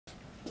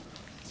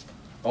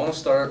I want to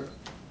start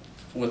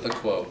with a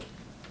quote.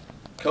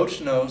 Coach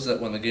knows that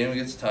when the game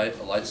gets tight,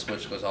 a light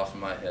switch goes off in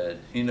my head.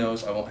 He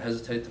knows I won't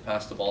hesitate to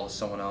pass the ball to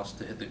someone else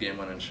to hit the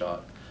game-winning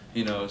shot.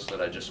 He knows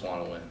that I just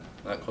want to win.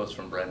 That quote's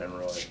from Brandon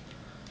Roy.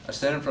 I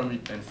stand in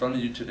front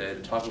of you today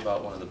to talk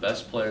about one of the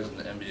best players in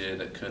the NBA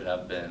that could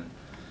have been.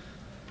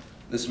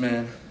 This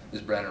man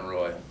is Brandon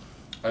Roy.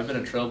 I've been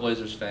a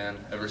Trailblazers fan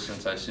ever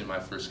since I seen my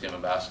first game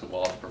of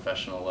basketball at the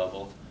professional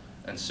level,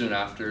 and soon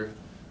after,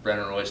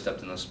 Brandon Roy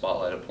stepped in the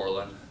spotlight at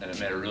Portland, and it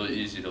made it really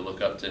easy to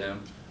look up to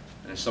him,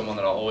 and he's someone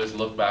that I'll always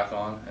look back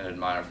on and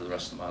admire for the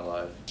rest of my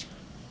life.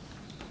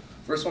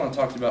 First, I want to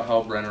talk to you about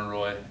how Brandon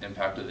Roy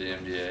impacted the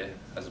NBA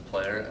as a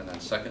player, and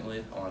then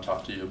secondly, I want to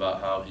talk to you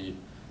about how he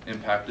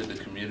impacted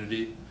the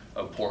community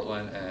of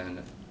Portland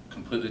and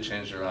completely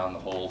changed around the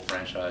whole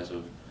franchise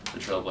of the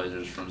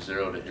Trailblazers from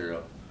zero to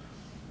hero.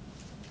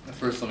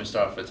 First, let me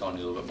start off by telling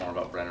you a little bit more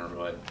about Brandon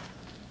Roy.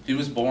 He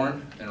was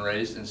born and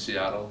raised in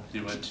Seattle.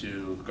 He went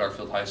to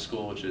Garfield High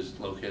School, which is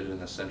located in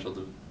the Central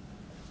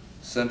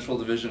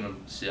Division of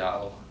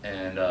Seattle,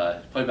 and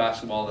played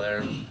basketball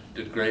there,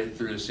 did great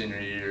through his senior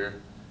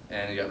year,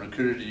 and he got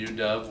recruited to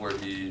UW where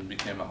he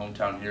became a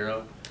hometown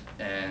hero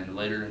and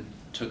later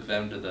took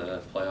them to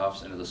the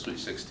playoffs into the Sweet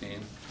 16.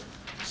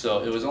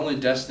 So it was only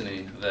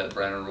destiny that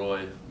Brandon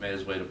Roy made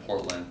his way to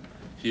Portland.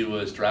 He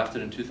was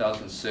drafted in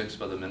 2006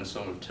 by the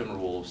Minnesota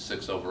Timberwolves,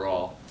 6th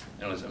overall,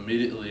 and was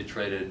immediately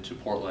traded to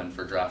Portland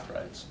for draft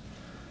rights.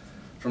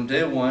 From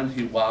day one,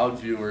 he wowed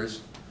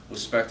viewers with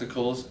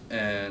spectacles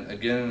and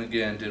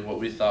again did what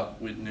we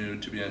thought we knew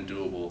to be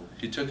undoable.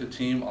 He took a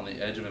team on the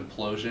edge of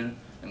implosion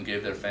and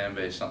gave their fan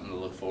base something to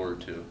look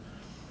forward to.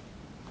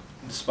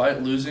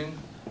 Despite losing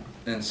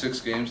in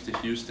 6 games to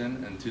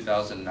Houston in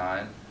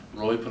 2009,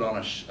 Roy put on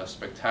a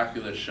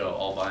spectacular show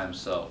all by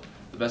himself.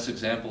 The best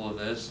example of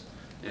this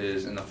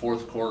is in the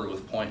 4th quarter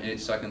with 0.8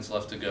 seconds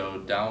left to go,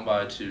 down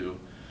by 2.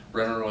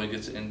 Brandon Roy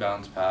gets an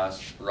inbounds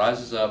pass,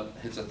 rises up,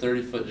 hits a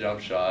 30-foot jump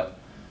shot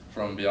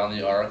from beyond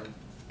the arc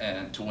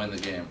and to win the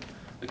game.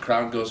 The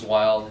crowd goes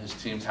wild, his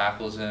team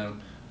tackles him,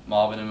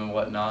 mobbing him and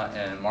whatnot,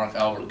 and Mark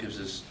Albert gives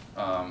his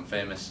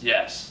famous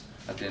yes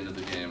at the end of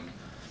the game.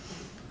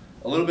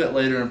 A little bit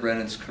later in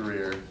Brandon's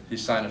career, he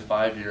signed a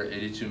 5-year,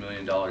 $82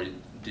 million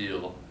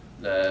deal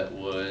that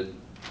would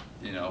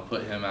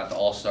put him at the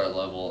all-star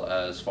level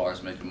as far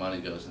as making money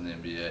goes in the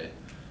NBA.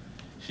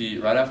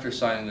 Right after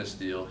signing this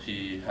deal,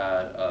 he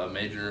had a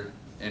major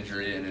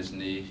injury in his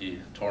knee. He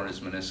tore his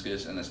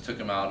meniscus, and this took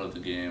him out of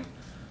the game.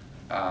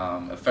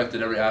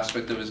 Affected every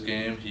aspect of his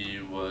game.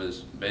 He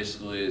was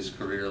basically, his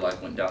career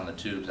went down the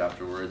tubes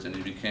afterwards, and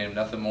he became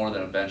nothing more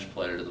than a bench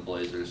player to the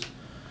Blazers.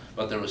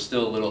 But there was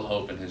still little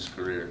hope in his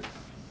career.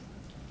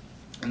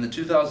 In the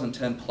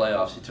 2010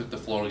 playoffs, he took the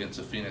floor against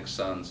the Phoenix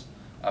Suns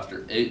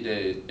after 8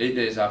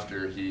 days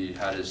after he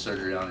had his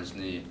surgery on his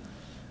knee.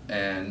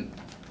 And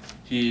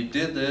he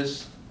did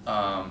this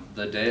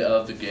the day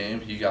of the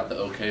game. He got the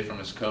okay from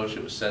his coach.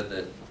 It was said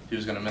that he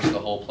was going to miss the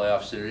whole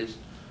playoff series.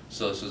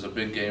 So this was a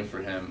big game for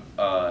him.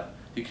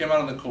 He came out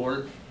on the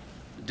court,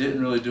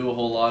 didn't really do a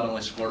whole lot,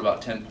 only scored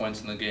about 10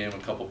 points in the game, a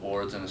couple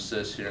boards and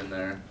assists here and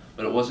there.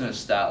 But it wasn't his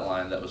stat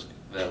line that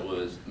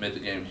made the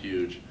game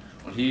huge.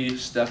 When he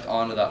stepped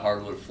onto that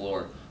hardwood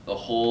floor, the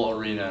whole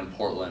arena in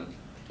Portland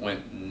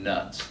went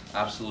nuts,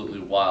 absolutely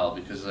wild,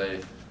 because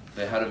they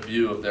had a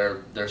view of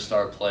their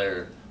star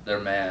player, their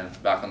man,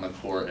 back on the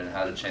court and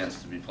had a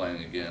chance to be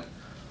playing again.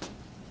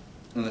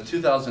 In the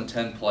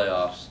 2010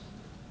 playoffs,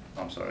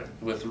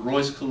 with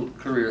Roy's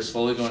career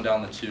slowly going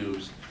down the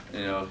tubes,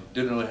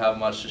 didn't really have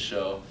much to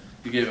show.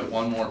 He gave it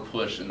one more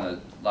push in the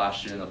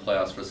last year in the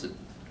playoffs versus the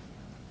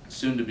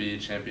soon-to-be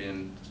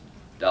champion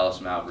Dallas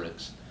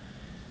Mavericks.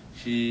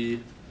 He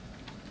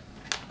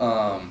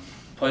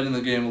played in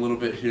the game a little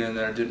bit here and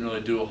there, didn't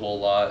really do a whole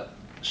lot,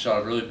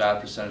 shot a really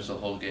bad percentage the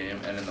whole game,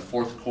 and in the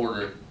 4th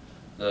quarter,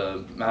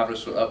 the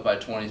Mavericks were up by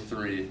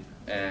 23,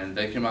 and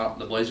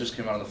the Blazers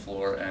came out on the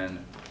floor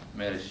and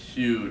made a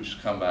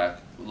huge comeback,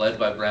 led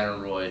by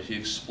Brandon Roy. He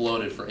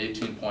exploded for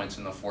 18 points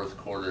in the 4th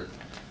quarter.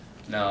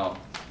 Now,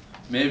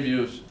 many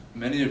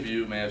of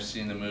you may have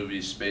seen the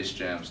movie Space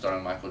Jam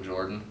starring Michael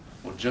Jordan.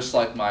 Well, just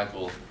like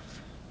Michael,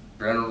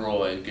 Brandon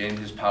Roy gained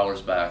his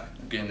powers back,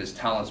 gained his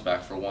talents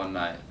back for one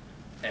night,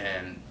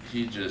 and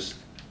he just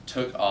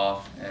took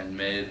off and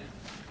made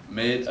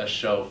a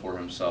show for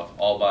himself,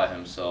 all by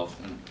himself.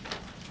 And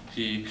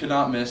he could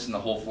not miss in the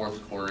whole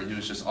 4th quarter. He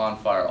was just on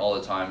fire all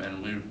the time,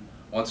 and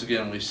once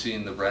again we've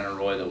seen the Brandon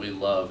Roy that we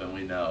love and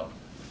we know.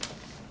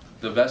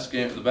 The best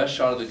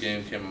shot of the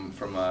game came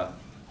from a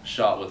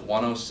shot with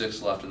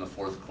 1:06 left in the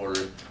 4th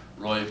quarter.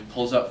 Roy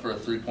pulls up for a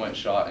 3-point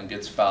shot and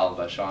gets fouled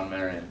by Shawn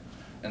Marion,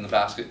 and the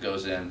basket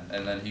goes in,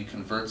 and then he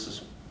converts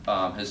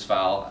his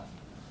foul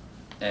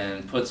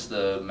and puts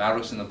the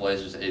Mavericks and the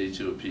Blazers at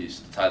 82 apiece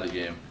to tie the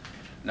game.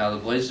 Now the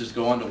Blazers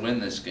go on to win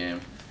this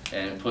game,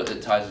 and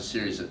it ties the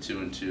series at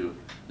 2-2.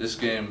 This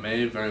game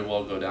may very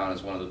well go down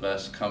as one of the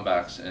best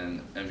comebacks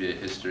in NBA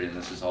history, and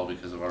this is all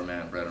because of our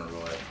man Brandon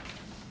Roy.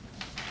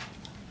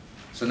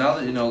 So now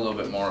that you know a little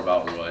bit more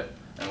about Roy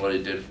and what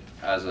he did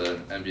as an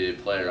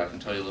NBA player, I can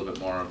tell you a little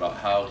bit more about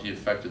how he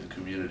affected the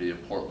community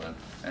of Portland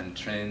and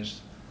changed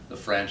the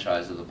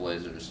franchise of the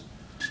Blazers.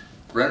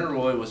 Brennan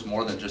Roy was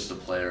more than just a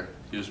player.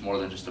 He was more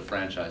than just a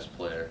franchise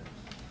player.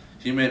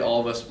 He made all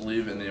of us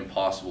believe in the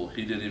impossible.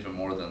 He did even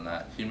more than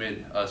that. He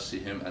made us see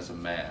him as a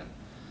man.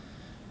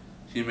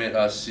 He made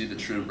us see the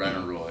true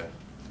Brennan Roy.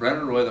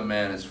 Brennan Roy the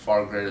man is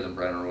far greater than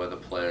Brennan Roy the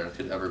player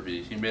could ever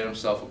be. He made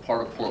himself a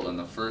part of Portland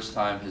the first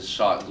time his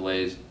shot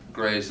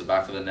grazed the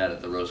back of the net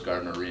at the Rose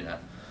Garden Arena.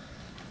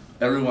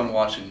 Everyone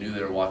watching knew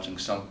they were watching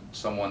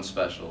someone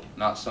special,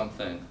 not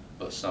something,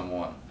 but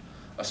someone.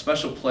 A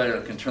special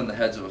player can turn the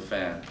heads of a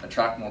fan,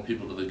 attract more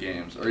people to the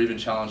games, or even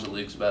challenge the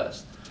league's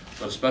best.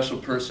 But a special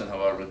person,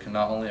 however, can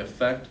not only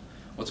affect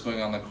what's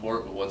going on in the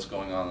court, but what's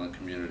going on in the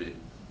community.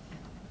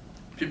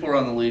 People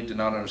around the league did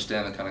not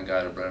understand the kind of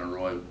guy that Brennan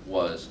Roy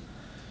was.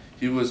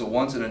 He was a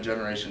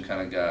once-in-a-generation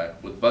kind of guy.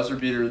 With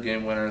buzzer-beater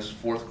game winners,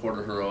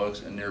 fourth-quarter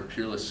heroics, and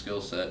near-peerless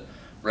skill set,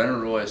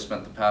 Brennan Roy has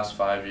spent the past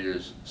 5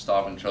 years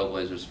stopping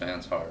Trailblazers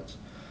fans' hearts.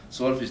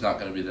 So what if he's not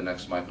going to be the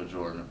next Michael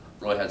Jordan?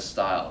 Roy had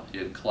style, he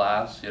had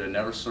class, he had a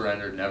never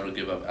surrender, never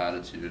give up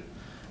attitude.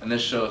 And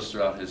this shows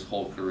throughout his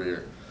whole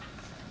career.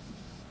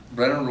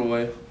 Brennan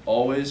Roy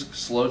always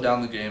slowed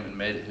down the game and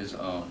made it his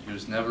own. He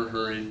was never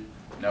hurried,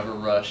 never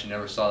rushed. You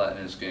never saw that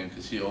in his game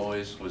because he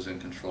always was in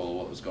control of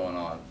what was going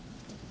on.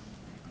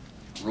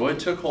 Roy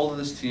took hold of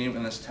this team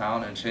and this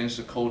town and changed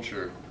the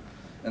culture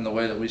and the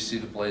way that we see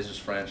the Blazers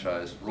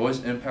franchise.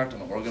 Roy's impact on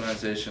the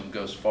organization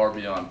goes far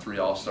beyond 3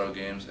 All-Star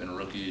games and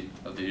Rookie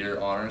of the Year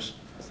honors.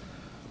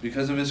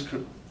 Because of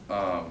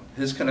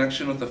his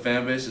connection with the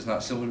fan base is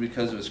not simply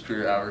because of his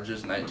career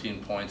averages,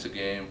 19 points a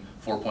game,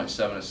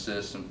 4.7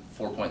 assists, and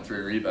 4.3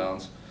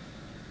 rebounds.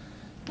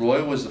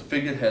 Roy was the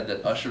figurehead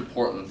that ushered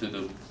Portland through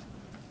the,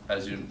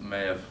 as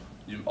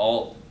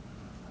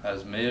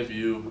many of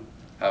you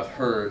have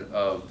heard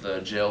of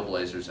the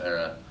Jailblazers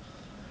era.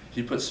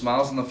 He put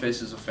smiles on the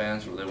faces of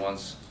fans where they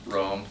once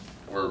roamed,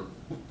 or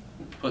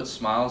put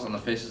smiles on the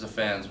faces of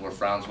fans where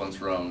frowns once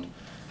roamed.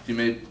 He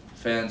made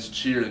fans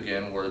cheer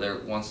again where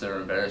once they were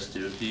embarrassed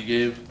to. He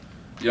gave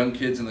young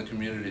kids in the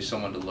community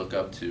someone to look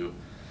up to.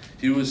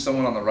 He was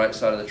someone on the right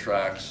side of the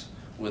tracks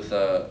with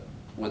an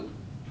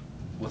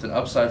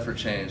upside for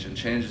change, and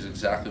change is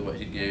exactly what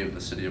he gave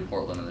the city of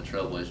Portland and the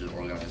Trailblazers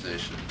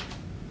organization.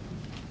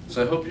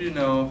 So I hope you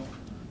now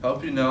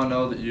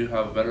know that you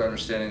have a better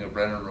understanding of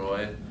Brennan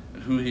Roy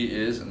and who he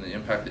is and the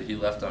impact that he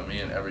left on me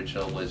and every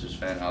Trailblazers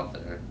fan out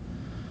there.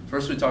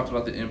 First, we talked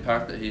about the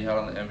impact that he had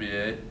on the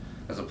NBA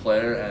as a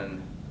player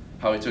and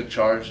how he took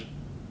charge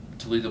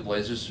to lead the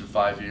Blazers through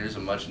 5 years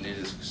of much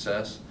needed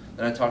success.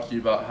 Then I talked to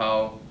you about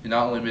how he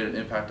not only made an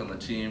impact on the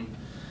team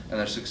and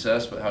their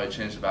success, but how he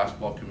changed the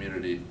basketball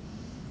community.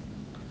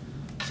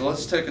 So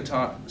let's take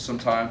some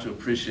time to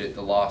appreciate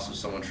the loss of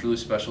someone truly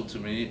special to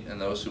me and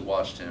those who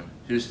watched him.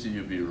 Here's to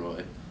you,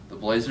 B-Roy. The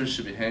Blazers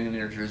should be hanging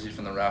your jersey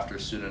from the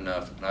rafters soon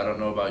enough, and I don't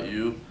know about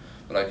you,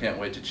 but I can't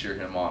wait to cheer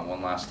him on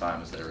one last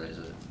time as they raise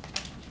it.